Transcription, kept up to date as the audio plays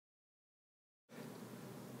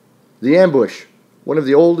The ambush, one of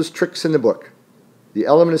the oldest tricks in the book. The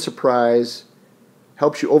element of surprise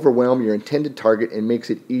helps you overwhelm your intended target and makes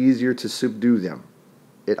it easier to subdue them.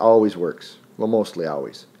 It always works. Well, mostly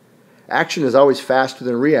always. Action is always faster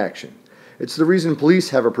than reaction. It's the reason police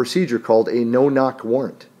have a procedure called a no-knock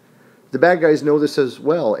warrant. The bad guys know this as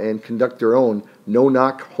well and conduct their own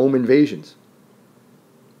no-knock home invasions.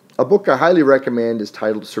 A book I highly recommend is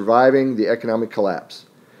titled Surviving the Economic Collapse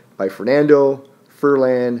by Fernando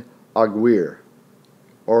Furlan Aguirre,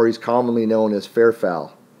 or he's commonly known as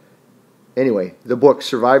Fairfowl. Anyway, the book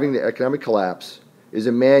Surviving the Economic Collapse is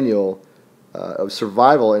a manual of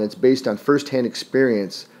survival, and it's based on first-hand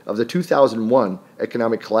experience of the 2001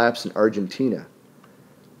 economic collapse in Argentina.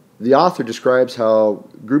 The author describes how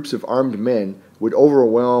groups of armed men would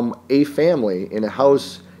overwhelm a family in a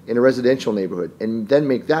house in a residential neighborhood and then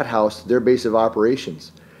make that house their base of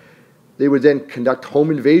operations. They would then conduct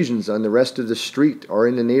home invasions on the rest of the street or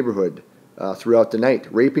in the neighborhood throughout the night,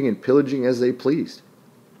 raping and pillaging as they pleased.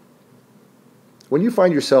 When you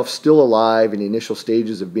find yourself still alive in the initial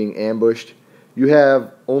stages of being ambushed, you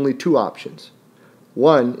have only two options.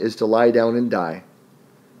 One is to lie down and die.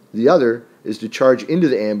 The other is to charge into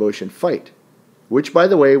the ambush and fight, which, by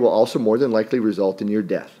the way, will also more than likely result in your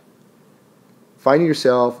death. Finding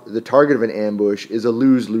yourself the target of an ambush is a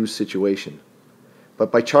lose-lose situation.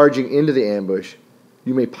 But by charging into the ambush,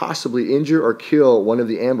 you may possibly injure or kill one of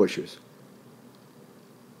the ambushers,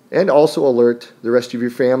 and also alert the rest of your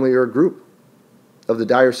family or group of the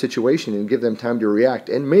dire situation and give them time to react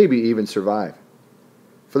and maybe even survive.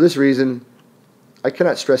 For this reason, I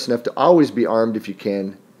cannot stress enough to always be armed if you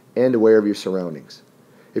can and aware of your surroundings.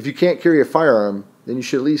 If you can't carry a firearm, then you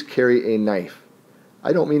should at least carry a knife.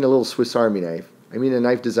 I don't mean a little Swiss Army knife. I mean a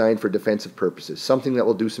knife designed for defensive purposes, something that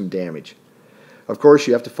will do some damage. Of course,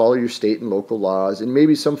 you have to follow your state and local laws, and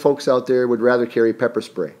maybe some folks out there would rather carry pepper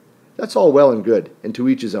spray. That's all well and good, and to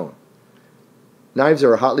each his own. Knives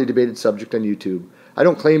are a hotly debated subject on YouTube. I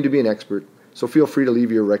don't claim to be an expert, so feel free to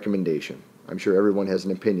leave your recommendation. I'm sure everyone has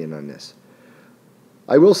an opinion on this.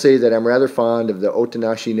 I will say that I'm rather fond of the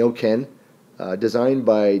Otanashi no Ken, designed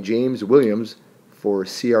by James Williams for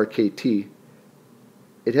CRKT.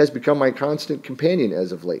 It has become my constant companion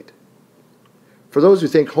as of late. For those who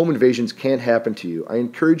think home invasions can't happen to you, I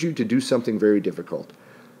encourage you to do something very difficult.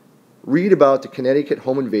 Read about the Connecticut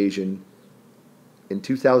home invasion in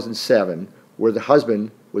 2007, where the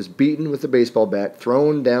husband was beaten with a baseball bat,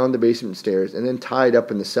 thrown down the basement stairs, and then tied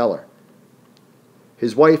up in the cellar.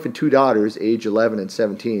 His wife and two daughters, age 11 and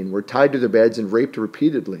 17, were tied to their beds and raped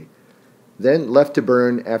repeatedly, then left to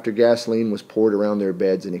burn after gasoline was poured around their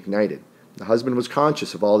beds and ignited. The husband was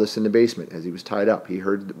conscious of all this in the basement as he was tied up. He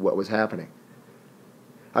heard what was happening.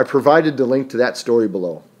 I provided the link to that story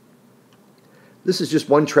below. This is just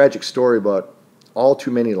one tragic story, but all too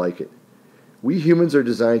many like it. We humans are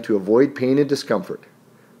designed to avoid pain and discomfort.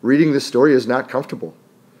 Reading this story is not comfortable,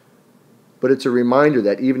 but it's a reminder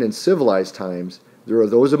that even in civilized times, there are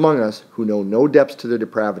those among us who know no depths to their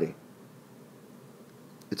depravity.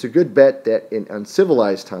 It's a good bet that in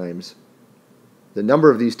uncivilized times, the number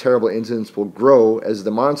of these terrible incidents will grow as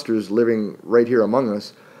the monsters living right here among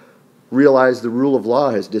us realize the rule of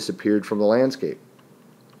law has disappeared from the landscape.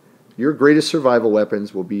 Your greatest survival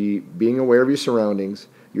weapons will be being aware of your surroundings,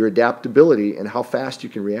 your adaptability, and how fast you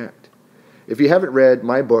can react. If you haven't read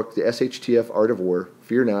my book, The SHTF-Art-of-War,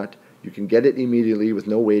 fear not. You can get it immediately with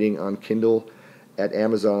no waiting on Kindle at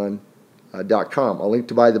Amazon.com. A link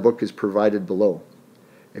to buy the book is provided below.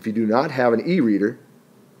 If you do not have an e-reader,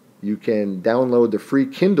 you can download the free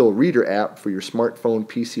Kindle Reader app for your smartphone,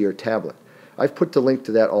 PC, or tablet. I've put the link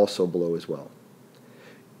to that also below as well.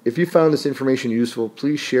 If you found this information useful,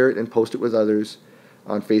 please share it and post it with others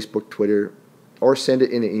on Facebook, Twitter, or send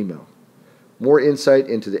it in an email. More insight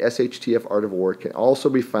into the SHTF-Art-of-War can also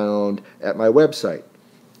be found at my website,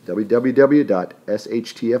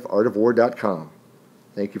 www.shtfartofwar.com.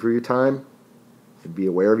 Thank you for your time, and be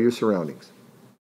aware of your surroundings.